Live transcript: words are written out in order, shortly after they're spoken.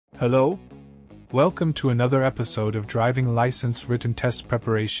Hello? Welcome to another episode of Driving License Written Test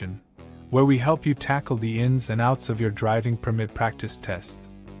Preparation, where we help you tackle the ins and outs of your driving permit practice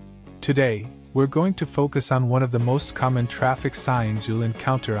test. Today, we're going to focus on one of the most common traffic signs you'll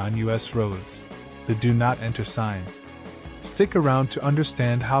encounter on U.S. roads, the Do Not Enter sign. Stick around to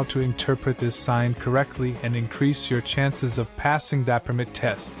understand how to interpret this sign correctly and increase your chances of passing that permit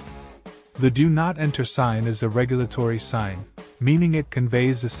test. The Do Not Enter sign is a regulatory sign, meaning it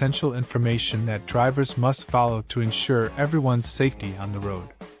conveys essential information that drivers must follow to ensure everyone's safety on the road.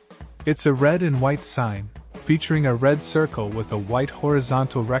 It's a red and white sign, featuring a red circle with a white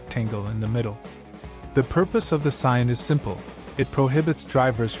horizontal rectangle in the middle. The purpose of the sign is simple. It prohibits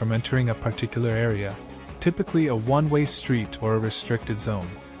drivers from entering a particular area, typically a one-way street or a restricted zone.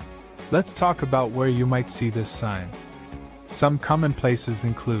 Let's talk about where you might see this sign. Some common places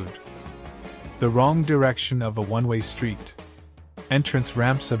include the wrong direction of a one-way street, entrance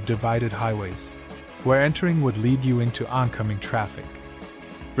ramps of divided highways, where entering would lead you into oncoming traffic,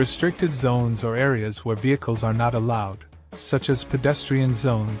 restricted zones or areas where vehicles are not allowed, such as pedestrian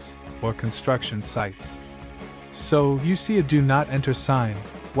zones or construction sites. So, you see a Do Not Enter sign,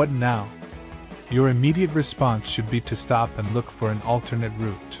 what now? Your immediate response should be to stop and look for an alternate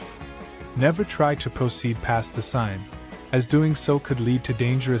route. Never try to proceed past the sign, as doing so could lead to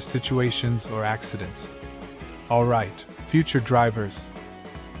dangerous situations or accidents. Alright, future drivers.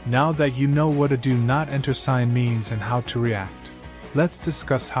 Now that you know what a Do Not Enter sign means and how to react, let's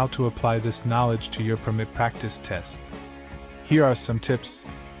discuss how to apply this knowledge to your permit practice test. Here are some tips.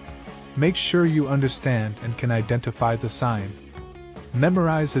 Make sure you understand and can identify the sign.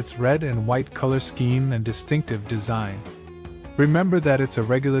 Memorize its red and white color scheme and distinctive design. Remember that it's a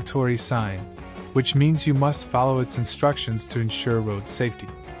regulatory sign, which means you must follow its instructions to ensure road safety.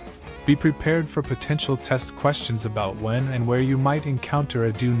 Be prepared for potential test questions about when and where you might encounter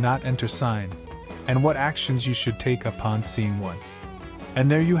a Do Not Enter sign, and what actions you should take upon seeing one. And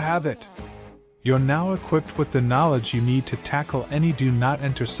there you have it! You're now equipped with the knowledge you need to tackle any Do Not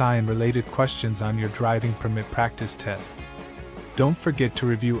Enter sign related questions on your driving permit practice test. Don't forget to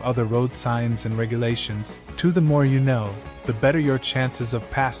review other road signs and regulations. The more you know, the better your chances of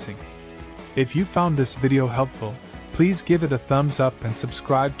passing. If you found this video helpful, please give it a thumbs up and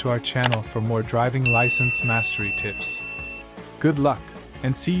subscribe to our channel for more driving license mastery tips. Good luck,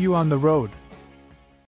 and see you on the road!